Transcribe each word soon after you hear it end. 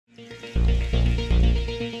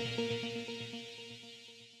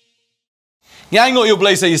Ngai ngo yo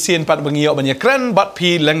blai sa isin pat bangio banya kran bat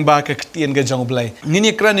pi lengba ke tien ke jong blai.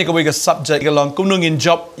 Ngini kran ni ke boy ke subject ke long kumno ngin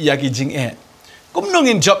job ya ki jingeh. Kumno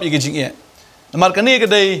ngin job ya ki jingeh. Namar kani ke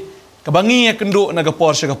dai kabangi ya kendo na ke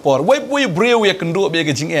por ke por. Wai boy breu ya kendo be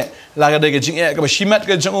ke jingeh. La ke dai ke jingeh ke ba shimat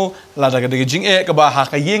ke jong la da ke dai ke jingeh ke ba ha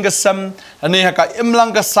ka yeng ke sam ani ha ka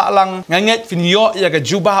imlang ke salang nganget fin yo ya ke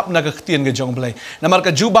jubab na ke tien ke jong blai. Namar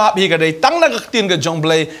ke jubab hi ke dai tang na ke tien ke jong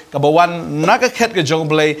blai ke bawan na ke khet ke jong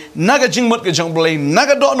blai na ke jingmut ke jong blai na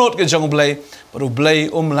ke dok not ke jong blai baru blai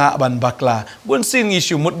la ban bakla bun sin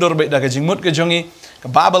isu mudor be da ke jingmut ke jongi ke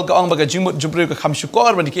babel ke ong ba ke jingmut jubreu ke kham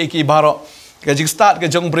syukor ban ki baro ke jing start ke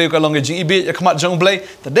jong breu ke long ke jing ibe ya khamat jong blai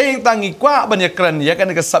tadeng tangi kwa ban ya kran ya kan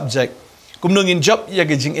ke subject kumno ngin job ya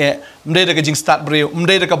ke jing mdai da ke jing start breu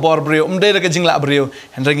mdai da ke bor breu mdai da ke jing la breu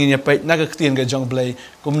hendring ya pe na ke tien ke jong blai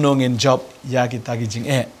kumno ngin job ya kita ke jing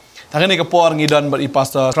tangani ke por ngidon bar i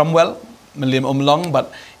pastor Cromwell melim omlong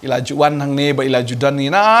bat ila juan hang ne ba ila judan ni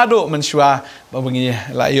nado mensyua ba bengi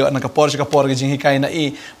la yo na ke por ke jing hikai na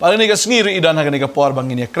i ba ni ke sngiri idan hang ne ke por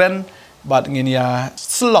bangin ya kren bat ngin ya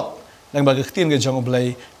slok nang bagi ketien ke jong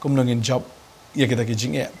blai kumno ngin job ya kita ke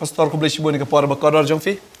jing pastor ko blai sibon ke por ba kodor jong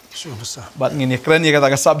fi bat ngin ya kren ya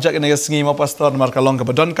kata ke subject ne ke sngi ma pastor mar kalong ke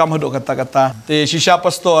badon kam hodok kata-kata te shisha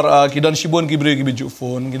pastor kidon sibon ki bri ki biju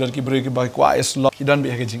phone kidon ki bri ki ba kwa slok kidon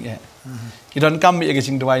be ke jing kidon kam be ke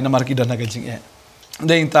jing dwai na mar kidon ke jing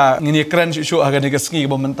deng ta ngin ya kren shu ha ke sngi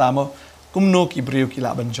ke mentamo kumno ki bri ki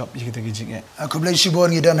la ban job ya kita ke jing ko blai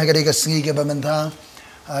sibon kidon ha ke sngi ke ba menta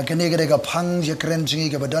kene gede ka phang je kren jingi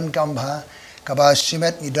ke badan kam bha ka ba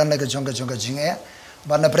shimet ni dan la ke jong jinge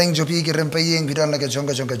ba na preng jopi ke rem payeng bidan la ke jong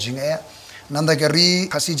jinge nanda ke ri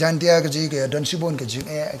khasi jantia ke ji ke dan sibon ke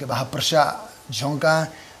jinge ke ba persha jongka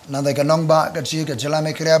nanda ke nong ba ke ji ke jala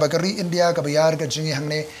me kriya ba ke ri india ka bayar ke jingi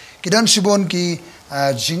hangne ke dan sibon ki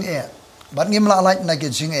jinge bat ngim la lai na ke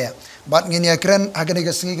jinge bat ngin ya kren agane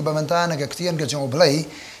ke singi ke ba manta na ke tian ke jong blai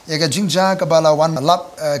ya ke jingja ka bala wan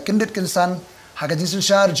lap kindit kinsan haga jinsun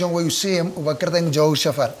shar jong wayu C.M uba kerteng jauh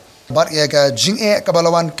syafar bar ya ka jingeh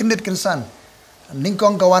kabalawan kindit kinsan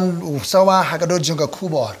ningkong kawan usawa haga do jong ka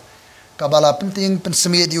kubor kabala penting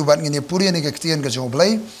pensemit yu bat ngini puri ni ka ktien ka jong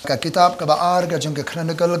blai ka kitab ka baar ka jong ka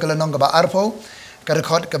chronicle ka lanong ka baar pho ka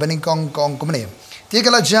record ka beningkong kong kumne ti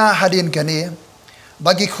kala ja hadin kani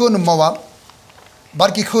bagi khun mawap bar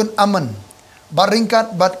ki khun aman bar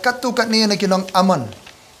ringkat bat katu kat ni kinong aman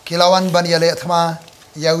kilawan ban yale thma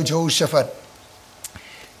yau jauh syafar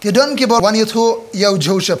Kidon ki bor wan yuthu yau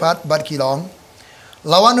Jehoshaphat bat kilong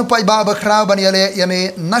lawan upai ba bakra ban yale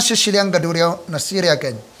yame nas Shillong gadurio nasiria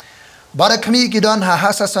ken barakmi kidon ha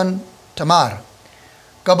hasasan tamar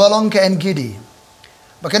kabalong ke engidi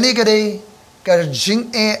bakani gade ka jing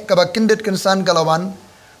ka bakindit kinsan galawan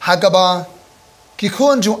hagaba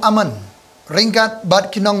kikhon ju aman ringkat bat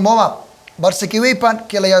kinong mawap bar sekiwe pat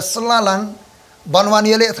kelaya selalang banwan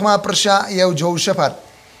yale thma persha yau Jehoshaphat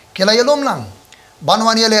kelaya lomlang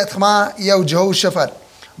banwan yale thma yau Jehoshaphat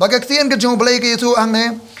bagaktian ke jong blai ke itu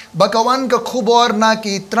angne bakawan ke khubor na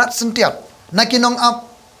ki trat sentiap na ki nong ap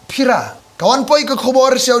phira kawan poi ke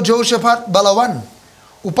khubor yau Jehoshaphat balawan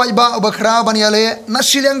upai ba bakra ban yale na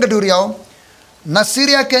Shillong gaduriau na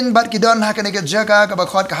Syria ken bat kidon hakane ke jaga ka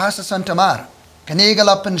bakhot ka hasasan tamar kane ga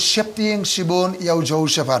lapen shepting sibon yau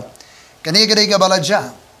Jehoshaphat kane ga ga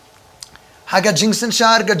balaja haga jingsen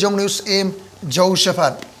shar ga jong news em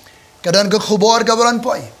Jehoshaphat kadang ke khubor ka bulan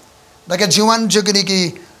poi daga jiwan jogni ki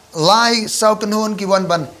lai sau kanhun ki wan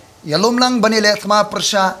ban yalom lang banile thma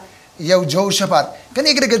persha yau Jehoshaphat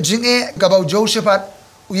kani ke jinge ka bau Jehoshaphat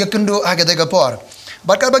uya kendo aga daga por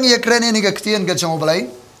bakal bang ye krene ni ke ktien ke jong blai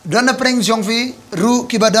dan na preng jong fi ru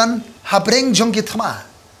ki badan ha preng jong ki thma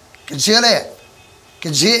ke jele ke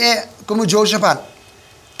je kumu Jehoshaphat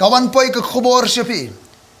kawan poi ke khubor shapi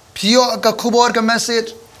phio ka khubor ka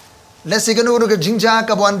message lesi kanu ke jingja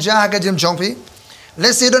ka buan ja ka jim jongpi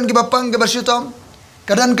lesi don ki bapang ke bashitom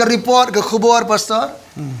kadan ke report ke khubor pastor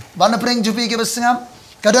bana preng jupi ke basngam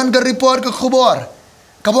kadan ke report ke khubor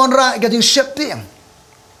kabon ra ke jing shepting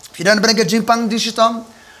fidan preng ke jing pang di shitom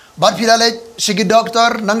bat filale sigi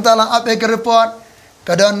doktor nang tala ap ke report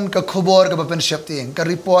kadan ke khubor ke bapen shepting ke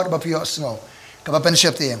report ba pio sngo ke bapen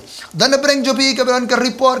shepting dan preng jupi ke ban ke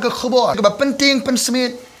report ke khubor ke bapen ting pen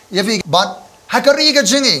smit yafi bat hakari ke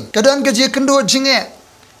jingi kadan ke je kendo jinge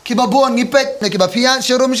ki babon ngipet ki ba pia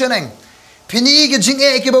showroom sheneng phini ke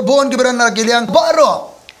jinge ki babon ki beran giliang baro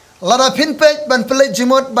lara phin pet ban plate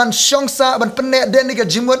jimot ban shongsa ban penne den ke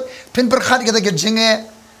jimot phin perkhat ke jinge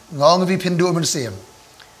ngong vi phin du ben sem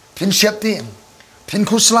phin shepti phin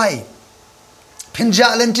khuslai phin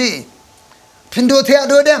jalenti phin do thea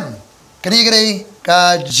do dem kani gre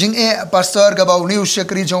ka jingeh pastor ka bau new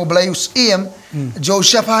shekri jong blai usiem jo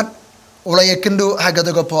shafat ulai kendu haga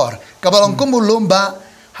to por ka balong kumulumba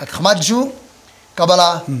hak khamaju ka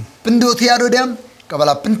bala pendu tiado dem ka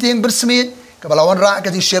bala penting bersmit ka bala wanra ka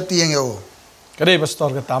jing shep tieng yo Kadai pastor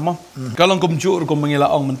kata mo. Kalau kum jur kum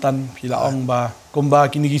mengilaong mentan pilaong ba kumba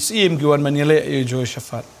kini gisim kiwan manile yo jo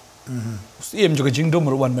shafat. Sim juga jingdom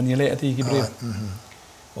ruan manile ati kibriu.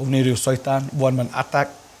 Ognerio soitan buan man atak.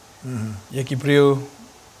 Ya kibriu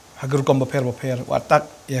hagur kom baper watak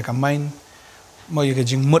ya ka main mo ya ka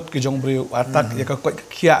jingmut ke jong briu watak ya ka koi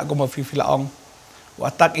kia ko ma filaong.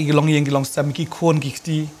 Watak igilong yang gilong sam ki khon ki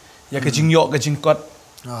ti ya ka jingyok ka jingkot.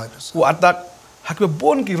 Watak hakbe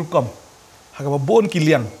bon ki rukom. Hakaba bon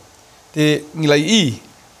kiliang te ngilai I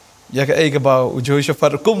ya ka ai ka ba ujo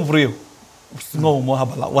shafar kum vriu ngo mo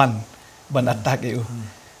habalawan ban atak eu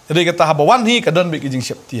jadi kata habawan hi ka don be kijing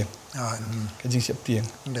siap tiang ka jing siap tiang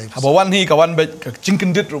habawan hi kawan be ka jing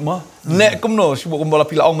kendit rumah ne kumno sibu kum bala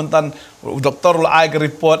pilaong mentan doktor la ai ka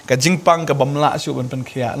report ka jing pang ka bamla siu ban pen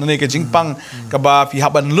khia ne ka jing pang ka ba pi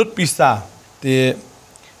haban lut pisa te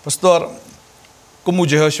pastor kumu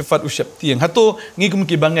jeho syafat usyap tiang hato ngi kum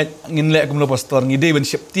ki banget ngin lek kum lo pastor ngi dei ben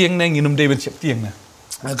syap tiang na nginum dei ben syap tiang na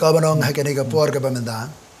ka banong hakene ka por ka bamenda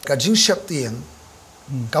ka jing syap tiang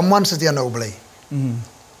kamwan setia na ublai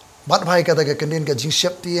bat bhai kata ka kendin ka jing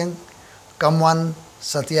syap tiang kamwan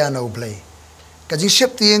setia na ublai ka jing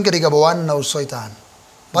syap tiang ka bawan na soitan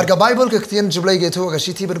bar ka bible ka tiang jublai ge thu ka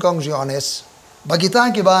sithi ben kong ji honest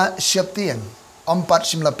bagita ki ba syap tiang empat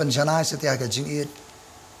simla penjana setia ka jing it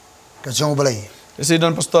ka jong ublai Kasi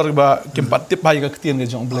dan pastor ba kimpat tip hai ka ketian ka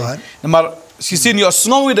jong blai. Namar sisin yo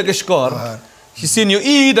snowy da ka skor. Sisin yo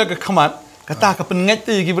I da ka khamat kata ka penget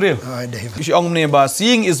ti ki breu. Si ong ne ba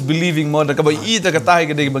seeing is believing mo da ka ba I da ka tai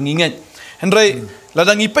ka de banginget. Henry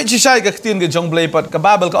ladang ipet si sai ka ketian ka jong blai pat ka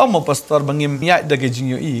babel ka ong mo pastor bangim ya da ka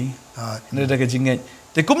jing yo I. Ne da ka jinget.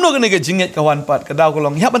 Te kumno ka ne ka jinget kawan pat ka daw ko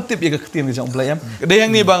long ya ban tip ya ka ketian ka jong blai am. Ka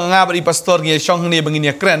yang ni bang nga ba I pastor ngi song ni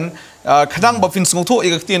bangin ya kren kadang ba fin sung tho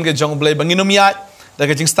I ka ketian ka jong blai banginom ya da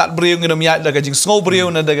ka jing start breu nginom ya da ka jing snow breu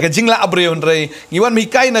na da ka jing la breu ndrei ngiwan mi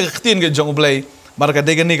kai na ka ketian ka jong blai mar ka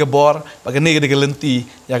de ka ni ka bor ba ka ni ka de ka lenti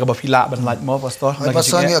ya ka ba fila ban laj mo pastor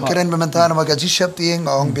pastor ngi kren bementan ma ka ji shep tieng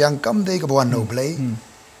ong biang kam de ka bawan no blai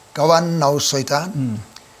kawan nau soitan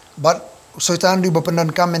but soitan di bapenan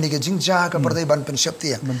kam ni ka jing ja ka perdai ban pen shep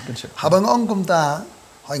tieng habang ong kum ta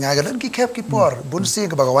hoi nga ga dan ki khep ki por bun se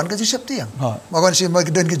ka bagawan ka ji shep tieng bagawan se ma ka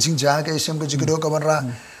dan ka jing ja ka sem ka ji ka do ka ban ra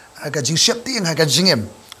ka jing shep tieng ha ka jingem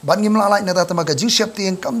ban ngim la lai na ta ma ka jing shep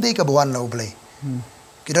tieng kam de ka bawan no blai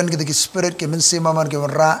kidan ki ki spirit ke men se ma man ke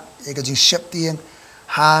ra e ka jing shep tieng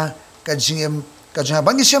ha ka jingem ka jang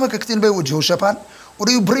ban ngi shema ka kitin be u joshapan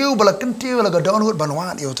uri breu bala kenti bala ga downward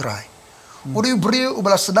banwan yo try uri breu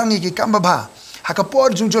bala sedang ki kamba ba ha ka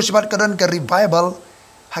por jung joshapan ka dan ka revival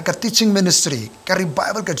ha ka teaching ministry ka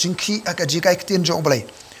revival ka jing ki ka ji kai kitin jo blai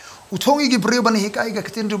uthongi ki breu ban hi kai ka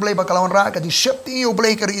kitin jo blai ba kalawan ra ka jing shep tieng yo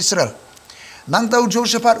blai ka Israel nang tau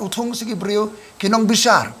joshapan uthong si ki breu kinong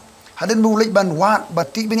bishar hadin bu lek ban wat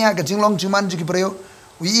batik benya ka jinglong juman ji ki breu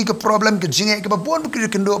wi ka problem ka jinge ka bon ki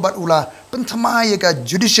kendo bat ula penthmai ka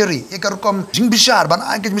judiciary e ka kom jing bishar ban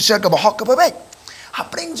a ka bishar ka ba hok ka ba ha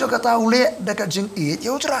pring jo ka ta ule da ka jing it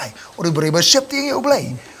yo try ori breu ba shep tieng yo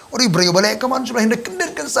blai ori breu bale ka man jula hinda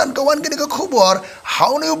kender kan san kawan ka ka khobor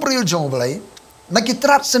how ne breu jo blai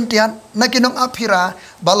nakitrat sentian nakinong aphira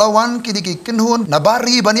balawan kidiki kinhun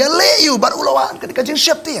nabari bania leyu bar ulawan ka jing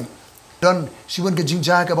shep tieng don siwon ka jing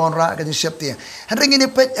ja ka bon ra ka jing shep tieng henring ini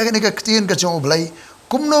pet ka ka ktien ka jong blai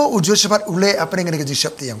kumno ujo sepat ule apring ka jing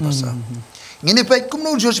shep tieng pasa ngini pet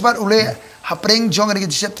kumno ujo sepat ule hapring jong ka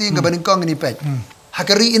jing shep tieng ka baning kong ngini pet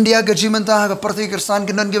hakari India ka jimenta ka parti kirsan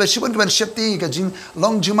ka non ka siwon ka ban shep tieng ka jing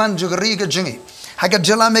long juman jogari ka jingi haka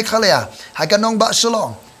jala mekhalaya haka nong ba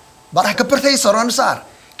Shillong bar ka parti saran sar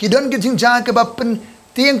ki don ka jing ja ka ba pen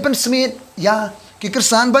tieng pen smit ya ki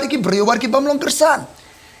kirsan bar ki brewar ki bamlong kirsan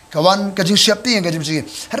kawan ka jing shep tieng ka jing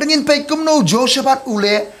haringin pe kumno jo shabat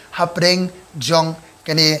ule hapreng jong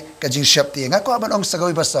kani ka jing shep tieng ko ban ong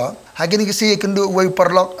sagawi basa hagini ki si kendu wai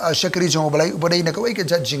parlok shakri jong balai ubadai na ka wai ka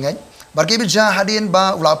jingai bar ki bija hadin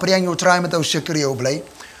ba ula priang yo try mata shakri yo balai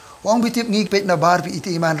wong bitip ngi pet na bar bi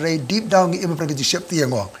iti iman ray deep down ngi em prang ka jing shep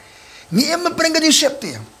tieng wong ngi em prang ka jing shep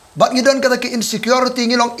tieng bat ngi don kata ke insecurity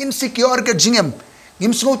ngi long insecure ka jingem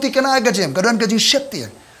ngim smoti kana ga jem ka don ka jing shep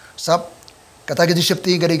tieng sab kata ke jing shep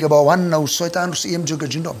tieng gari ka bawan na soitan CM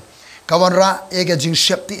juga jindom kawan ra e ga jing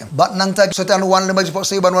shep tieng bat nang ta soitan wan le maj pok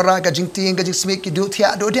sei ban ra ka jing tieng ka jing smik ki du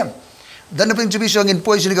thia do dem dan peng jubi shong in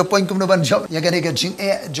poison ka point kum no ban job ya ga jing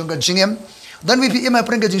e jong ka jingem dan wi pi ema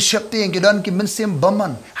pring ke jing shep tiang ke dan ki mensim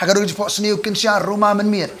baman hagaru ji pok sniu kin sha ruma men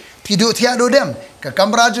miet pi do thia do dem ka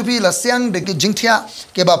kamra ju pi la siang de ke jing thia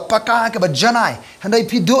ke ba paka ke ba janai handai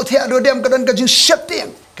pi do thia do dem ke dan ke jing shep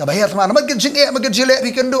tiang ka ba hiat man ma ke jing ma ke jile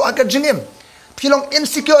pi kendo aka jingim pilong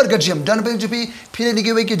insecure ke jim dan peng ju pi ni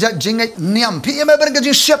ke we ke jing niam pi ema pring ke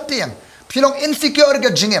jing shep tiang pilong insecure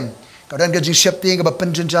ke jingim kadang gajing siap tiang ke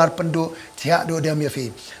bapen jenjar pendu tiak do dia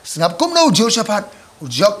miafi sengap kumno Josephat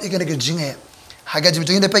ujok ikan ke jingeh haga jim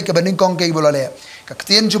tu ini pai ke banding kong ke bolale ka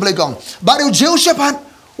ketien jublai kong baru Josephat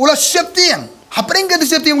ula siap tiang hapring ke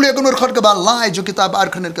siap tiang ule kunur khot ke balai jo kitab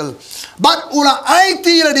arkhaner kel bat ula IT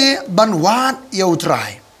ladi banwat ya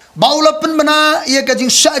utrai baula pen mana ia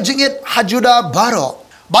gajing sya jingit hajuda baro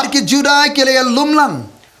bar ki juda ke le lumlang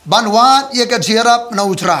banwat ia gajirap na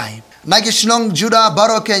utrai nagi Shillong juda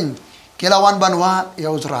baro ken kelawan banwa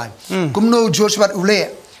ya utrai kumno Josephat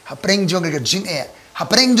ule hapring jo ke jingeh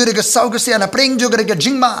hapring jo ke sau ke sian hapring jo ke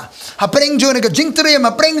jingma hapring jo ke jingtrem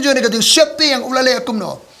hapring jo ke ding shepti yang ulale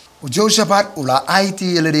kumno Josephat ula IT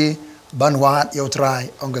ledi banwa ya utrai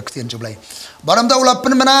ong ke tien jublai baram ta ula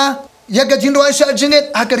penmana ya ke jindwa sha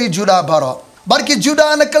jingit hakari juda baro barki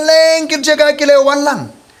juda na keleng ke jaga kele wanlang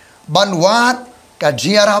banwa ka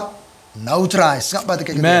jiarap na utrai sap bat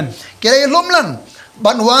ke kele lumlan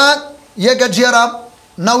banwa ye ga jarap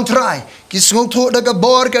nautrai kisngo tho daga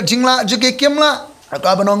bor ka jingla jike kimla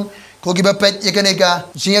ka banong ko gi bapet ye kaneka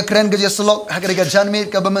jinga kren ga jeslok hakre ga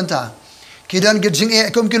janmi ka bamenta kidan ga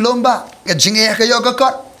jinge kom ki lomba ga jinge ka yo ka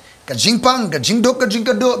kot ka jingpang ga jingdok ka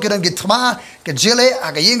jingkado kidan gi thma ka jele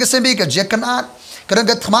aga yeng ga sembi ka jekanat kidan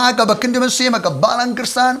ga thma ka bakin dem sema ka balang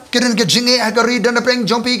kersan kidan ga jinge ha ga ri dan peng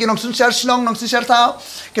jompi ki nong sunshar Shillong nong sunshar tao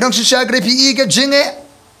kidan sunshar grepi ga jinge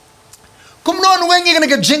kumnon wengi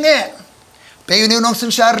ga jinge Payuni nong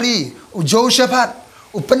sensyari, Josephat,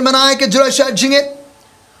 upen manai ke jura sya jingit,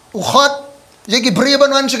 ukhot, yaki beri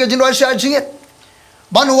banwan sya ke jindwa sya jingit,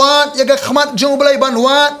 banwat yaka khamat jung belai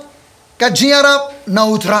banwat, ke jiarap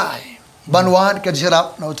nautrai, banwat ke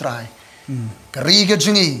jiarap nautrai, keri ke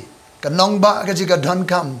jingi, ke nongba ke jika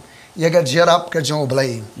dhankam, yaka jiarap ke jung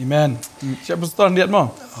belai. Amen. Siapa pastor lihat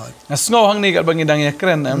mo? Ngasngau hang ni kat bangidang ya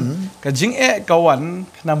keren ke jingeh kawan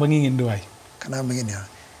kena bangingin duai. Kena bangingin ya.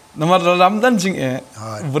 Nomor dalam dan jingeh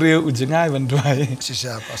beri ujengai banduai.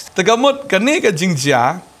 Sisa pas. Tegamut kani ke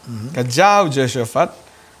jingjia, ke jauh Josephat,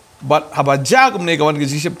 bat habaja kumne kawan ke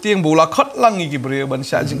jingship tiang bola khot lang iki beri ban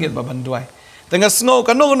sya jingit ba banduai. Tengah snow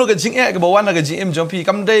kanu ke jingeh ke bawan ke jingem jompi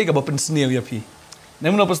kamdai ke bapen sniu ya pi.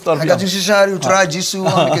 Nemno pastor biar. Haga sisa utrai Jisu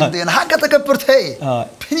ang kenten. Haga tak perthai.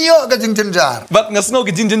 Pinyo ke jingjenjar. Bat ngasno ke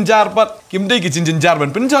jingjenjar pat kimdai ke jingjenjar ban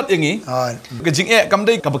penjat yangi. Ke jingeh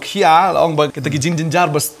kamdai ke bakhia ong ba ke jingjenjar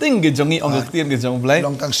basting ke jongi ong ke tien ke jong blai.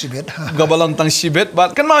 Long tang sibet. Gabalong tang sibet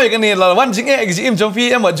bat kan mau kan ni lawan jingeh ke jingem jompi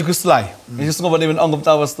em ba jukuslai. Yesus ngoban even ong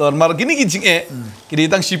ta pastor mar gini ke jingeh ke di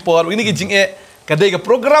tang sipor gini ke jingeh kadai ke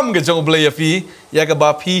program ke jong blai ya fi ya ke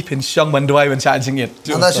ba pi pensyong banduai ban sya jingit.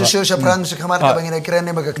 Anda susu seprang sekamar ka bangina keren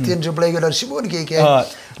ni baga tien jo blai gadar sibon ke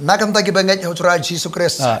nakam ta ki bangai utrai Jisu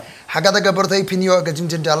Kristus. Haga ta ka perthai pinyo ke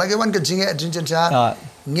jingjenjar lagi wan ke jingeh jingjenjar.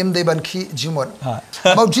 Ngim dei ban ki jimot.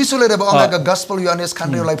 Mau Jisu le ba ong ka gospel Yohanes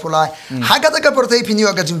kan lai pulai. Haga ta ka perthai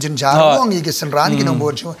pinyo ke jingjenjar ong i ke senran ki no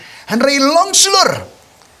bojo. Henry Longslur.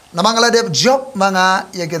 Nama ngaladep job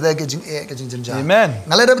manga ya kita ke jingjenjar. Amen.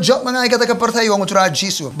 Ngaladep job manga kita ke perthai ong utrai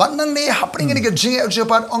Jisu. Banang ni hapring ni ke jingeh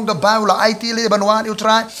ucapan ong ka baula IT le banwan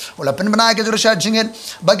utrai. Ola pen bana ke jurusya jingit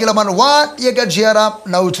bagi laman wat ya ke jiarap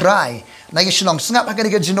na utrai. Nagi Shillong sengap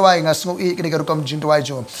hakani ke jindwai ngasngu i ke rukam jindwai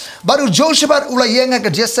jo. Baru Josephat ula yeng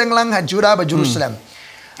ke jeseng lang ha Juda ba Jerusalem.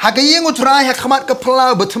 Ha ke yeng utrai ha khamat ke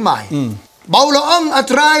pelau betemai. Baula ong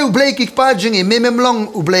atrai ublei ki pa jingi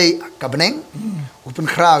mememlong ublei kabneng. Upen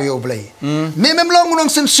kraw yo ublei. Mememlong unong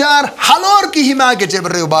sensyar halor ki hima ke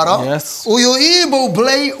jebreu baro. Uyo i bo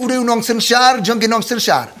ublei ude unong sensyar jong ki nong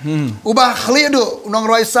sensyar. Uba khledo unong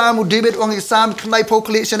roi sam u David wong isam knai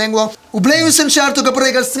pokli seneng wong. Ublei un sensyar tu ke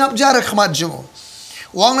perega sengap jarak khmat jo.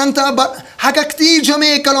 Wang nang ta ba hakakti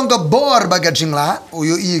jome kalong ka bor baga jingla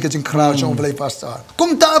uyo i ke jing kraw jong ublei pastor.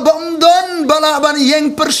 Kum ta ba umdon bala ban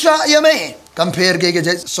yeng persya yame. Compare ke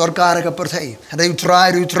sarkar ka perthai hadai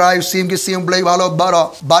try sim ke sim blai walo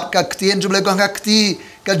baro bat ka ktien juble ka kti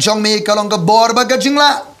ka jong me kalong ka bor ba ka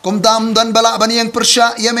jingla kum dam dan bala bani yang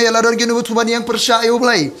persya ya me lador genu tu bani yang persya yu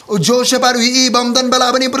blai o Joseph aru i bam dan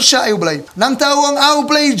bala bani persya yu blai nang tawang au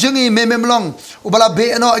blai jengi me memlong u bala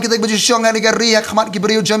be no kita baju syong ani ka ri khmat ki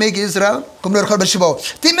brio jame ki Israel kum nor khol bershibo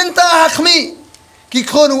timenta hakmi ki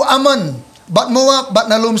khonu aman bat Moab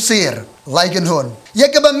bat nalum sir laiken hon ya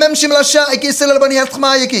ke ba mem shimla sha ki selal bani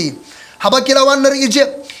hatma yaki haba kilawan ner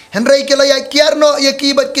Egypt Henry kila ya kiarno ya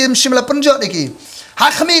ki bat kim shimla penjot iki.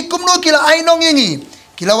 Hakmi kumno kila ainong yangi.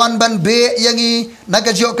 Kilawan ban be yangi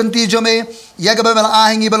nagajok kenti jome ya ga bal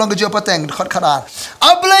ahingi balong gajok pateng khot khadar.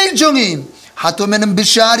 Ablay jongi hatu menem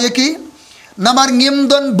bishar yaki namar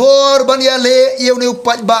ngimdon bor ban ya le yewne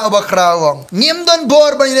upat ba bakrawong. Ngimdon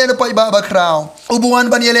bor ban ya le upat ba bakraw. Ubuan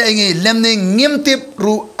ban ya le yangi lemne ngimtip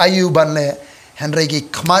ru ayu ban le. Henry ki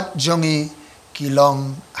khmat jongi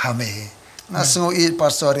kilong hame. Nasungo it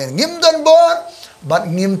pastorian ngimdon bor bat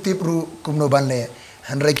ngimtip ru kumno ban le.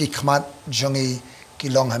 Henry ki khmat jongi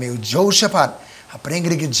kilong hame Josephat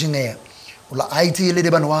aprengri ki jingeh ula IT le de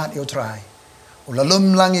banwat yo try ula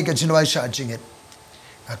lum langi ka jinwai sha jinget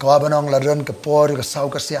akawa banong la ron ka por ka sau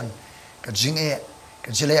ka sian ka jingeh ka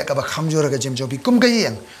jile ka ba khamjor ka jim jobi kum ka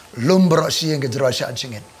yeng lum bro sieng ka jro sha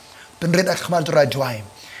jinget penret akhmal try dwai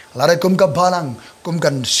la kum ka balang kum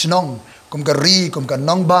kan Shillong kum ka ri kum ka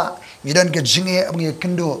nongba ngidan ka jingeh ngi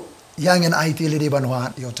kendo yang in IT le de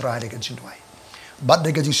banwat yo try ka jinwai Bad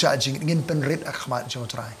de gajing sha jing ngin penrit akhmat jo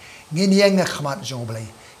trai ngin yang akhmat jo blai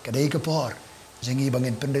kadai ke por jingi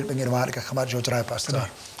bangin penrit bangir war ka akhmat jo trai pastor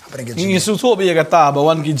apre ge ngi su so be kata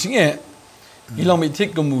bawan ki jingeh ilong mi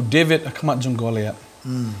tik mu David akhmat jong Goliath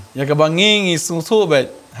ya ka bangi ngi su so be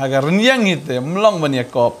haga renyang hite mlong ban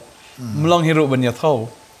Yakob mlong hiru ban Yathau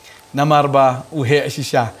namar ba uhe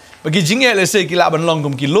shisha bagi jingeh le se kila ban long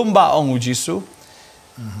kum ki lomba ong u Jisu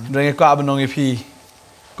reng ka ban ong epi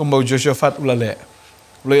kumbo Josephat ulale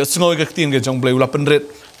Ulai sengoi ke tin ke jong blai ula penret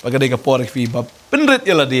bagai ke por fi ba penret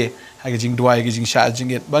yala de ha ke jing duai ke jing sha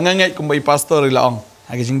jingit bangangai kumbai pastor ila ong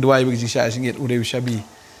ha ke jing duai ke jing sha jingit ude shabi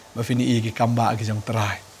ba fini i ke kamba ke jong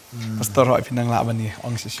terai pastor ho pinang la bani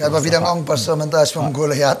ong si ka ba bidang ong pastor mentas pom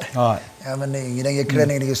Goliath ya mani ngidang ye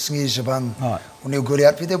kren ni ke sengi sebang uni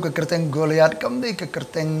Goliath pite ke kerteng Goliath kam de ke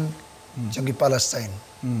kerteng jong Palestine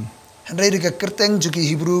Henry ke kerteng juki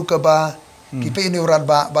Hebrew ka ba Kipe ini urat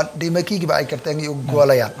ba di maki kiba ai kerteng yu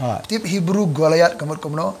Goliath. Tip Hebrew Goliath kamut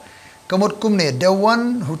kumno. Kamut kumne the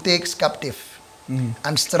one who takes captive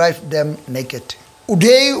and strive them naked.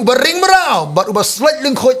 Udei ubering merau, but uba slide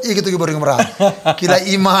lingkot gitu ubering merau. Kila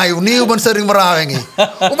imai uni uban sering merau ngi.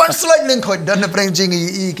 Uban slide lingkot dan preng jing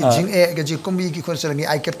i ke jing ke jing kumbi ki konser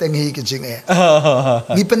ngi ai kerteng hi ke jing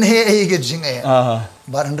Ni pen he ke jing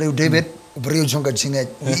But Henry David Beriu jong ka jinget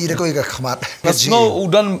I ida ko ka khmat ngasno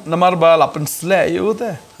udan namar ba lapen sle yo te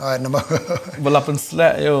namar ba lapen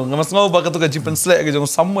sle yo ngasno ba ka to ka jimpen sle ka jong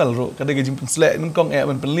Samuel ro ka de ka jimpen sle nun kong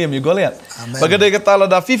ban penliam yo Goliath ba ka de ka tala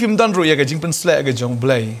da fifim dan ro ya ka jimpen sle ka jong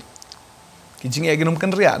blai ki jing num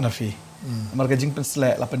kan ria na fi namar ka jimpen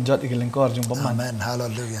sle lapen jot I lengkor jong paman amen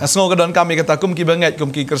hallelujah ngasno ka don kami kata kum ki banget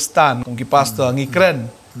kum ki Kristan kum ki pastor ngi kren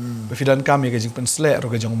befidan kami ka jimpen sle ro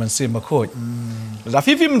ka jong mansim ba khoj da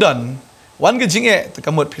fifim dan Wan ke jingeh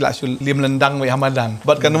tekamut pila sul lim lendang we hamadan.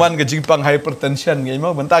 Bat kan wan ke jingpang hypertension ngai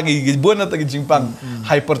mau bentagi ke buan atau ke jingpang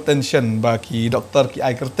hypertension baki doktor ki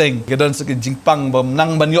ai kerteng. Ke don ke jingpang bam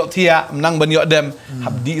nang ban yok thia, nang ban yok dem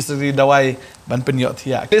habdi seri dawai ban pen yok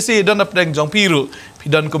thia. Ke si don apdeng jong piru.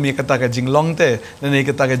 Pidon kum ye kata ke jinglong te, nene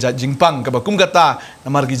kata ke jingpang ke bakum kata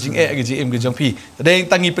namar ke jingeh ke jim ke jong pi. Tadeng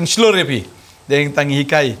tangi pen slur ye pi. Deng tangi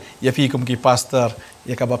hikai ya pi kum ki pastor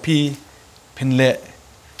ya ka ba pi penle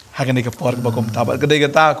Hagan ni kapor ke bakom tabat kedai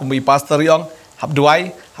kata kumbi pastor yong hab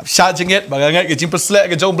duai hab sha jinget bagangai ke jim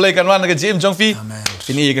peslek ke jong blai kan wan ke jim jong fi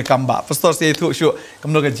fini ke kamba pastor se thu shu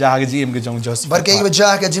kamno ke ja ke jim ke jong Joseph bar ke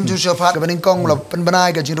ja ke jim Joseph ke baning kong la pen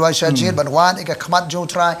banai ke jinwai sha jinget ban wan ke khmat jo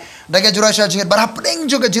try da ke jura sha jinget bar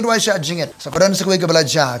hapding jo ke jinwai sha jinget sapadan se ke bala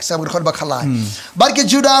ja sa khon ba khalai bar ke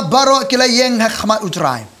juda baro ke la yeng ha khmat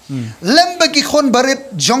utrai lemba ki khon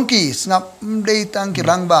barit jongki snap dei tang ki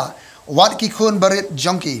rangba Wat ki khon barit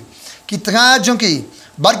jongki ki tengah jongki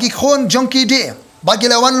bar ki khon jongki de bagi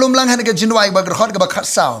lawan lumlang han ke jinwai bag khot ke ba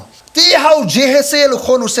khasaw ti hau jehsel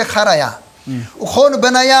khon use kharaya u khon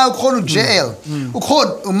banaya u khon jail u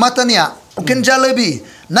khon matania u kenjalabi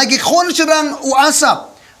nagi khon surang u asap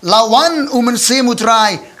lawan umen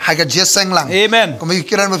semutrai haga jeseng lang amen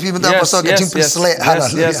kemikiran mafi benda pasal ke jingpin sele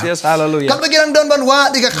yes hallelujah kalau bagian don ban wa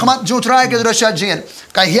diga khamat jutrai ke rasha jin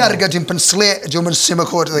ka hiar ke jingpin sele jumen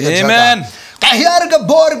semakot ke jaga amen ka hiar ke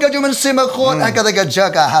bor ke jumen semakot ka daga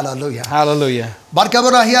jaga hallelujah barka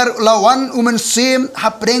bar hiar lawan umen sem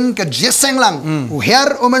hapreng ke jeseng lang u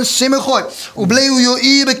hiar umen semakot u blai u yo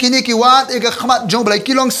I bekini ki wat ke khamat jong blai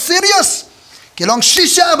kilong serious kilong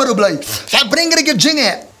shisha baru blai hapreng ke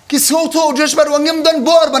jinge Kisngautu Josh baru ngim dan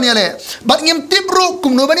bor baniale, bat ngim tibru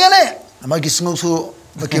kumno baniale. Nama kisngautu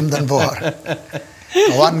bakim dan bor.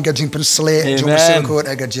 kawan ka jing persle jong sekot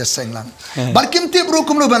aga jeseng lang bar kim tip ru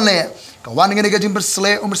kumno ban le kawan ngene ka jing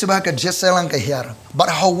persle sebah ka jeseng lang ka hiar bar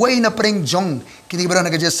hawai na preng jong kini berana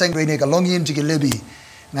ka jeseng re ne ka longin jige lebi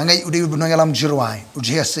ngangai udi bunangalam jirwai u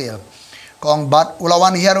jesel kong bat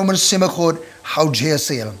ulawan hiar sekot how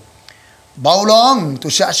jesel baulong tu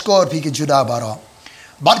shashkor pi ki juda baro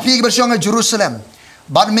bat pi ki bersong Jerusalem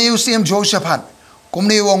bat museum Josephat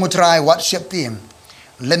kumni wong utrai wat shep tim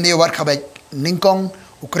lemne wat khabek ningkong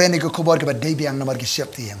Ukraine ko khobor ke badai biang namar ki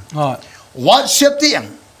shep tim wat shep tim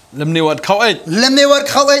lemne wat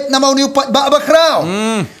khawait namau ni pat ba bakrao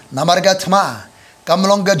namar ga thma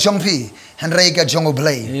kamlong ga jongpi Henry ka jongo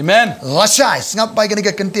blay. Amen. Lasai ngap pai ka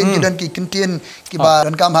kentin kidan ki kentin ki ba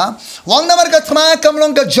dan kam ha. Wang namar ka thma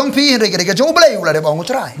kamlong ka jongpi Henry ka jongo blay ula de bang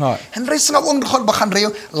utrai. Henry ngap wang khot ba khan reo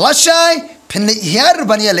lasai pinli hiar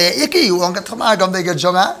baniale yaki wang ka thma gam de ka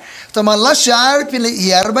jonga. Tama lasai pinli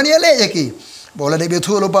hiar baniale yaki. Bola de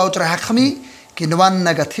betu lo ba utrai khami kinwan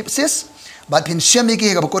na ka thipsis ba pin shemi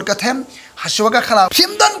ki ka bakor ka them haswa ka khala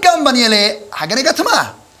pimdan kam baniale hagane ka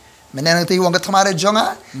thma. Menang ti wong katamare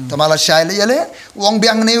jonga tamala shaile yele wong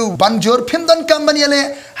biang neu banjor pimdan kamban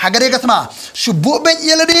yele hagare katama subu ben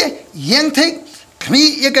yele di yang thik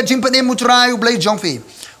kmi ye ka jimpane mutrai ublai jongfi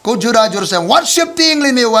ko jura jur sem what shifting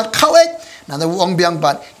le me what khawet na wong biang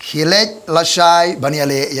bat khilet la shai ban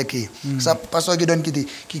yele yaki sa paso gidon kiti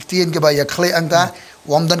kitien ke ba ya khle anta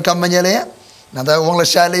wong dan kamban yele na wong la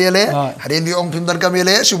shaile yele harin di wong pimdan kam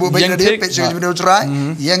yele subu ben di pe se mutrai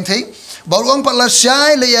yang thik Bawang pala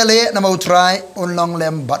syai le nama utrai unlong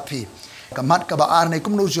lem batpi. Kamat ka baar ne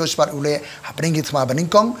kumnu jos pat ule hapring git ma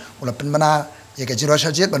baningkong ula penmana ye ka jiro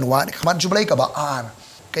sajet banwa kamat jublai ka baar.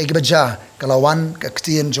 Kai ki baja kalawan ka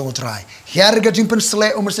ktien jong utrai. Hiar ga jimpen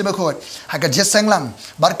sle umur se bakot. Ha ka jeseng lang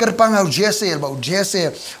barker pang au jesel ba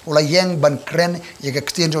jesel ula yeng ban kren ye ka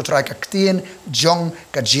ktien jong utrai ka ktien jong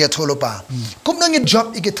ka jetolopa. Kumnu ngi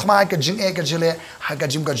job iki thma ka jing e ka jele ha ka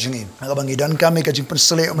jim ka jingin. Ha bang idan kam ka jimpen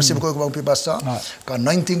sle umur se bakot ka bang pibasa ka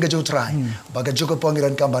 19 ka jong utrai. Ba ka joko pang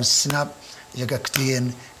idan kam ban snap ye ka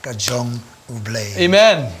ktien ka jong ublay.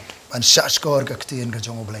 Amen. Ban shashkor ka ktien ka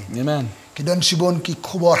jong ublay. Amen. Kidan sibon ki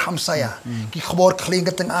khobor hamsaya ki khobor khling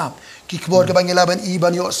ka teng ap ki khobor ka bangela ban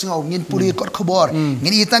iban yo singaw ngin puli kot khobor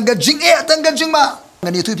ngin itang ka jingeh tang ka jingma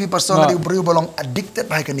ngani tu pi person ngani brio bolong addicted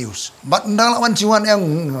by ka news but ndang wan jiwan yang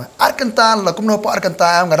arkantal la kumno pa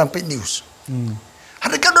arkantal ngarang pe news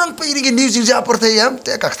hada ka dong pe ri news jing ja porte yam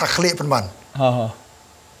te ka khle penman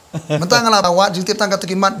mentang la wat jing tip tang ka tu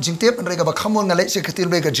ki mat jing tip ndre ka ba khamon ngale se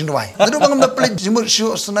khatil be ka jingwai nadu bangam da plate jimur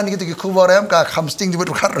shu sunan ki tu ki khobor yam ka khamsting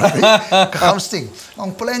jimur khar ka khamsting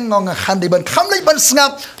ong pleng ngong khandi ban khamlai ban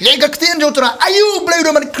snap ye ka ktien jotra ayu blai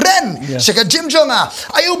do man kren se ka jim jonga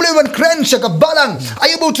ayu blai ban kren se ka balang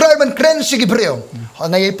ayu bu try ban kren se ki breo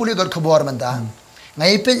ngai puli god khobor man da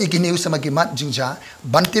ngai pe ikini usama ki mat jingja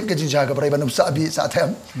bantip ke jingja ka brai banum sa bi sa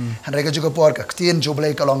them han re ka ju ko por ka ktien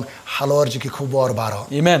joblai ka long halor ju ki khobor baro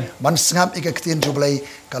Amen. ban snap ik ktien joblai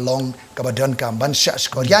ka long ka badan kam ban shash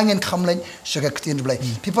ko yang en khamlen se ka ktien joblai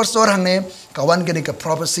people store hang ne ka wan ke ni ka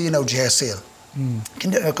prophecy no jesel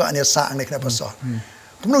kinder ka ane sa ang ne ka pastor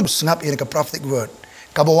kumno snap in ka prophetic word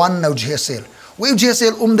ka bawan no jesel we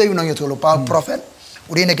jesel dai unang yotolo pa prophet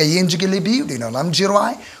urine ka yen jigili bi udina lam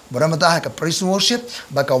jirwai baramata ka praise worship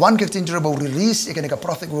baka wan ka tin jiro release ekane ka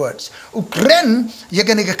prophetic words ukren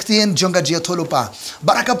yekane ka tin jonga jiatolo pa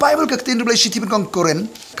baraka bible ka tin dubla shiti kon koren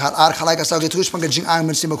ka ar khalai ka sa getus pang jing ay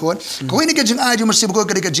men simakon ko ini ka jing ay ju masibko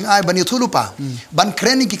ka jing ay ban yotolo pa ban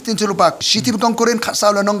kreni ki tin jolo pa shiti kon koren ka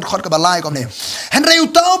sa la nong khot ka balai ko ne henry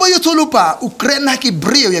utaw ba yotolo pa ukren ha ki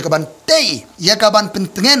brio ya ka ban tei ya ka ban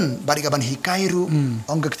pentengen bari ka ban hikairu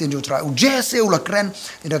ong ka tin jotra u jese ula kren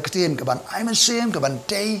ina ka tin ka ban ay men sim ka ban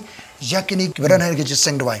tei yakini kibaran hari kita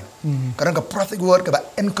sing doai. Karena ka prophetic word ka ba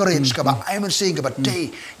encourage ka ba I'm saying ka ba day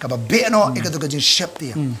ka ba beno ikatu ka jing shep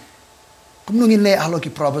dia. Kumno ngin le halo ki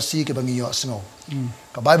prophecy ka ba ngiyo singo.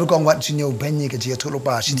 Ka Bible kong wat jinyo benye ka jia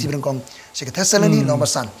tulupa siti ben kong se ka Thessaloni no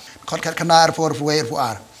masan. Khot khat kanar for way for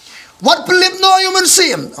ar. What believe no human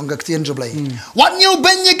sim ang ka tien joblay. What new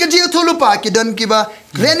benye ka jia tulupa ki dan ki ba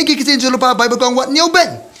kreni ki tien jolupa Bible kong what new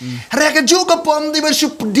ben. Re ka ju ka pom di ba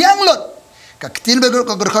sup diang lot. Ka ktil be ko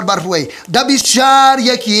gorkhar bar fuai da bishar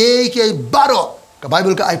ya ki baro ka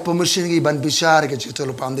bible ka ai permission gi ban bishar ke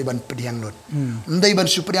chitolo pamdi ban pediang lot ndai ban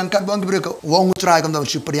supriang kat bang bre ko wong utrai kam da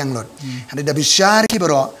supriang lot hande da bishar ki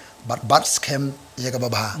baro bat scam ya ka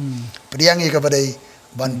baba pediang ye ka badai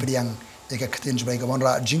ban pediang ika ketin jubai ka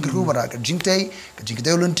bonra jingru mara ka jingtei ka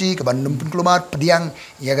jingtei ulunti ka ban numpun kelumat pediang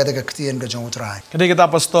ya ka ketin ka jong utrai Kadai kita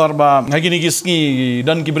pastor ba ngagi ni gisngi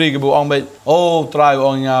dan kibri ke bu ong bai oh try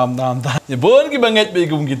ong yam dam ta. Ye bon ki banget be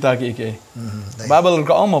gum kita ki ke. Babel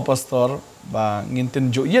ka ong mo pastor ba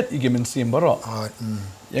nginten jo yet ige men sim baro.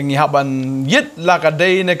 Yang ngihaban yet la ka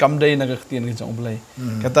dai ne kam dai na ka tien ke jong blai.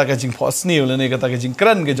 Kata ka jing pos niu le ne kata ka jing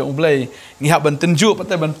kran ke jong blai. Ngihaban tenju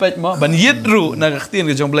patai ban pet mo ban yet ru na ka tien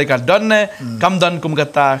ke jong blai ka don ne kam don kum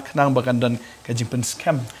kata nang bakan don ka jing pen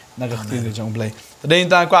scam na ka tien ke jong blai. Tadai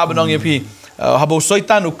ta ko abang ye pi habo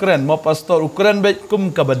soitan Ukraine mo pastor Ukraine bet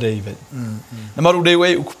kum kabadai bet. Namar udai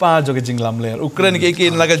wei ukpa jo ke jing lam ler. Ukraine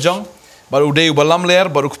ke laga jong baru udai balam ler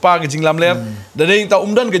baru ukpa ke jing lam ler. Dadai ta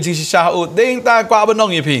umdan ke jing sisah ut. Dei ta ko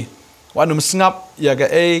abang ye pi. Wanum sngap ya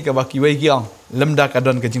ke ke baki wei giang. Lemda ka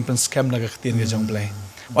don ke jing pen scam na ka tien ke jong blai.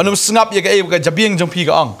 Wanum sngap ya ke ka jabieng jong pi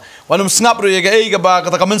ka ong. Wanum sngap ru ya ke ka ba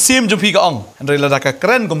kata ka mensim jong pi ka ong. Andre la ka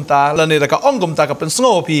kren gum ta la ne ka ong gum ta ka pen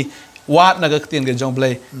sngo pi. Wat na ka tien ke jong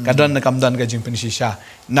blai kadon na kam dan ka jing pen shisha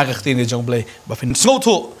na ka tien ke jong blai ba fin sngo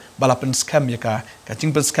thu bala pen scam ya ka jing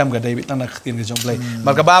pen scam ka dai bit na ka tien ke jong blai